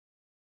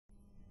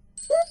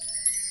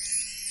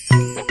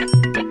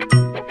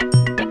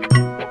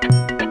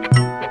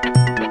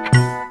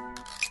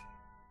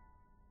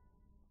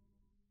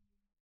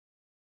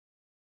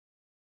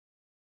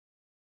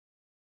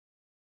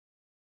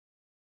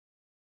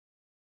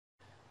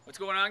What's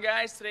going on,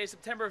 guys? Today is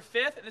September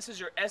 5th, and this is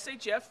your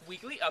SHF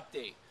Weekly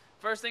Update.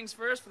 First things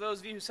first, for those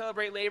of you who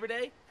celebrate Labor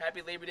Day,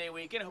 happy Labor Day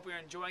weekend. Hope you're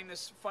enjoying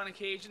this fun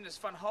occasion, this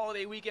fun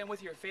holiday weekend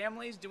with your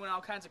families, doing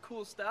all kinds of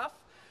cool stuff.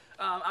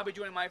 I'll be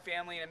joining my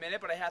family in a minute,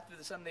 but I have to do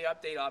the Sunday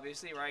update,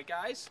 obviously, right,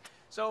 guys?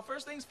 So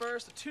first things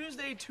first, the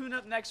Tuesday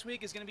tune-up next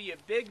week is going to be a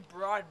big,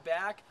 broad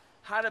back,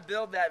 how to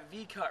build that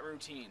V-cut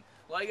routine.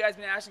 A lot of you guys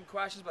have been asking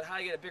questions about how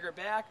to get a bigger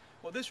back.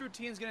 Well, this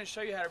routine is going to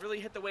show you how to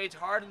really hit the weights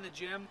hard in the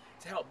gym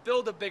to help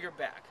build a bigger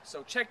back.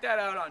 So check that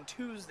out on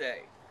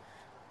Tuesday.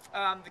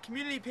 The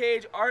community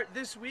page art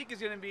this week is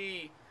going to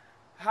be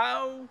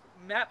How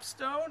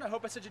Mapstone. I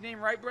hope I said your name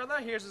right, brother.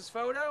 Here's his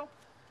photo.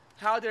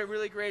 Hal did a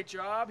really great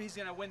job. He's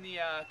going to win the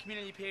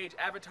community page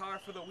avatar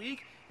for the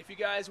week. If you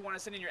guys want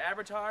to send in your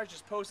avatars,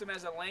 just post them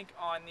as a link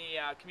on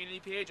the community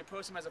page or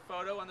post them as a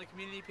photo on the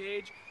community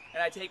page,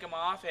 and I take them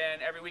off,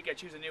 and every week I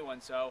choose a new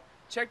one. So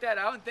check that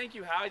out, and thank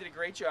you, Hal. You did a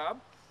great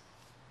job.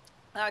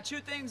 Two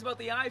things about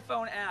the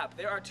iPhone app.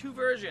 There are two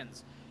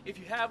versions. If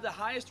you have the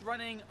highest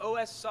running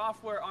OS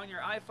software on your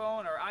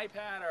iPhone or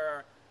iPad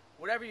or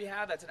whatever you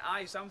have that's an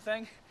i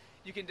something,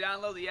 you can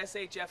download the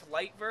SHF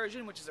Lite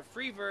version, which is a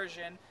free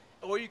version,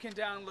 or you can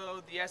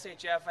download the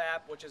SHF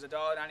app, which is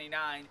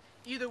 $1.99.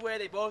 Either way,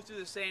 they both do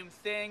the same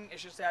thing.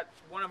 It's just that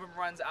one of them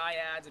runs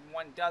iAds and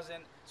one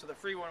doesn't. So the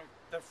free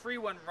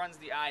one runs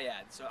the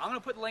iAds. So I'm going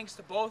to put links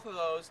to both of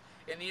those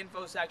in the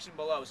info section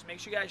below. So make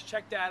sure you guys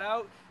check that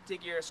out.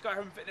 Take your Scott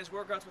Herman Fitness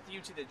workouts with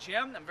you to the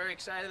gym. I'm very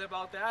excited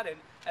about that. And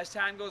as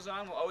time goes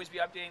on, we'll always be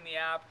updating the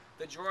app.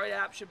 The Droid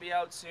app should be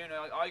out soon.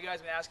 All you guys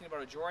have been asking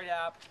about a Droid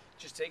app. It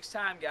just takes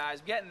time, guys.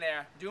 I'm getting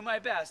there. Doing my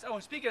best. Oh,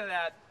 and speaking of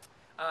that,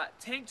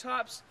 tank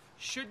tops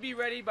should be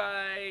ready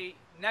by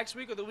next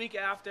week or the week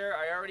after.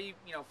 I already,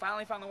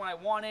 finally found the one I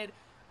wanted.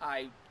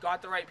 I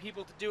got the right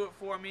people to do it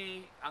for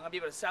me. I'm gonna be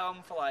able to sell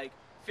them for like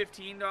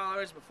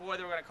 $15. Before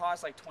they were gonna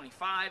cost like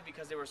 $25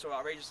 because they were so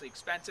outrageously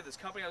expensive. This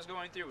company I was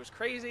going through was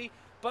crazy,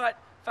 but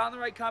found the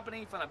right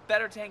company, found a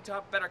better tank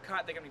top, better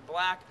cut. They're gonna be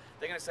black.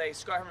 They're gonna say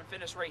Scott Herman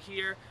Fitness right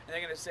here, and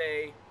they're gonna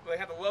say, well, they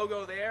have the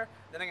logo there,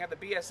 then they have the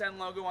BSN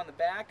logo on the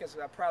back as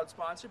a proud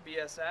sponsor,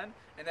 BSN,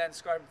 and then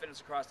Scott Herman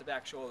Fitness across the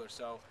back shoulder.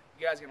 So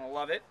you guys are gonna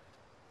love it.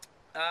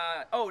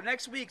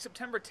 Next week,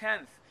 September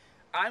 10th,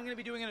 I'm going to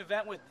be doing an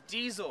event with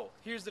Diesel.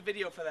 Here's the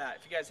video for that,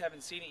 if you guys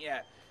haven't seen it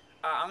yet.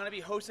 I'm going to be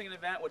hosting an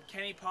event with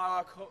Kenny,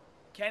 Paula,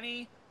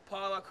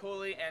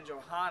 Coley, and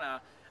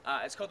Johanna.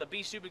 It's called the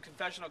Be Stupid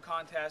Confessional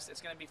Contest.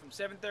 It's going to be from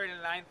 7:30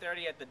 to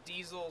 9:30 at the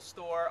Diesel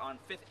store on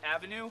 5th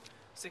Avenue,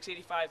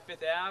 685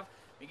 5th Ave.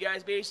 You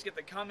guys basically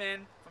get to come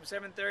in from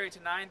 7:30 to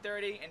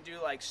 9:30 and do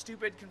like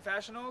stupid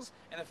confessionals,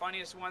 and the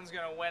funniest one's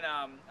going to win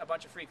a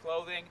bunch of free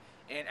clothing,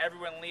 and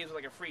everyone leaves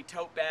with like a free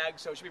tote bag,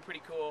 so it should be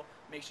pretty cool.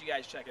 Make sure you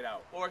guys check it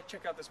out. Or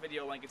check out this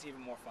video link, it's even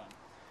more fun.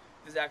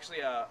 There's actually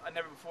a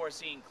never before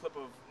seen clip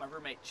of my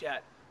roommate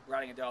Chet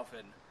riding a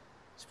dolphin.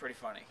 It's pretty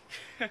funny.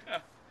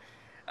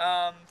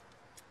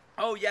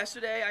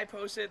 Yesterday I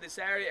posted the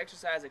Saturday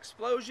exercise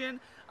explosion.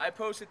 I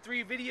posted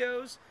 3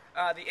 videos,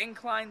 the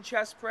incline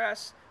chest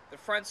press, the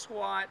front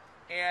squat,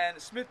 and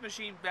the Smith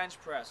machine bench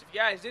press. If you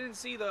guys didn't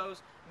see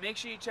those, make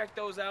sure you check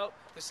those out.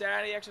 The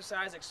Saturday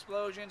exercise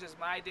explosions is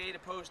my day to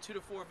post 2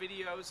 to 4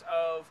 videos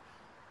of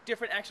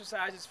different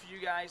exercises for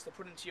you guys to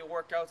put into your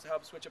workouts to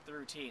help switch up the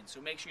routine. So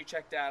make sure you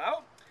check that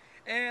out.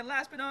 And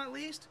last but not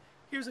least,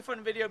 here's a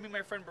fun video of me and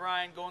my friend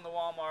Brian going to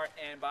Walmart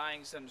and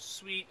buying some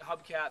sweet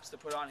hubcaps to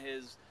put on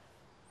his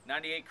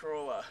 98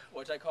 Corolla,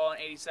 which I call an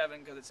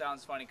 87 because it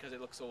sounds funny because it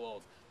looks so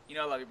old. You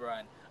know I love you,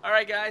 Brian.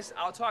 Alright guys,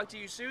 I'll talk to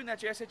you soon.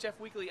 That's your SHF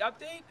Weekly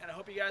Update, and I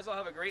hope you guys all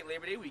have a great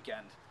Labor Day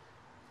weekend.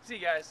 See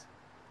you guys.